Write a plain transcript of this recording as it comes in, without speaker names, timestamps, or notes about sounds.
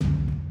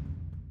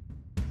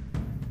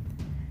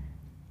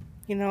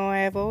I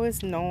have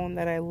always known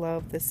that I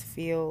love this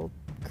field,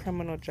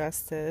 criminal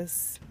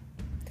justice,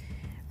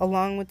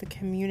 along with the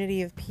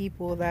community of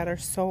people that are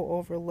so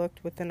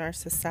overlooked within our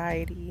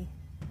society.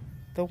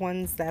 The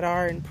ones that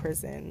are in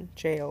prison,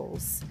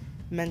 jails,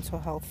 mental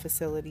health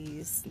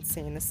facilities,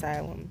 insane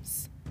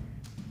asylums.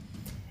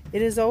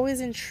 It has always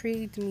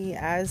intrigued me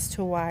as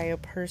to why a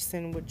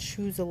person would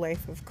choose a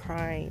life of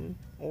crime,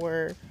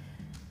 or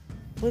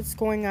what's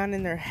going on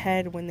in their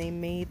head when they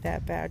made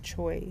that bad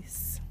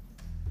choice.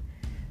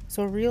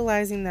 So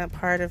realizing that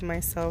part of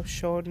myself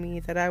showed me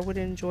that I would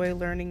enjoy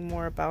learning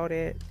more about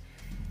it,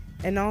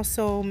 and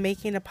also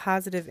making a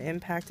positive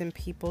impact in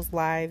people's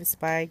lives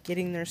by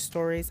getting their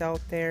stories out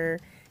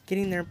there,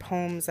 getting their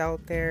poems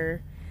out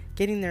there,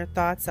 getting their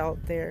thoughts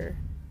out there,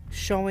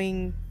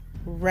 showing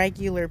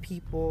regular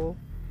people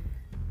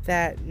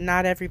that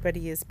not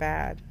everybody is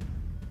bad.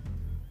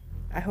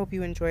 I hope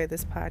you enjoy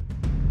this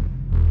podcast.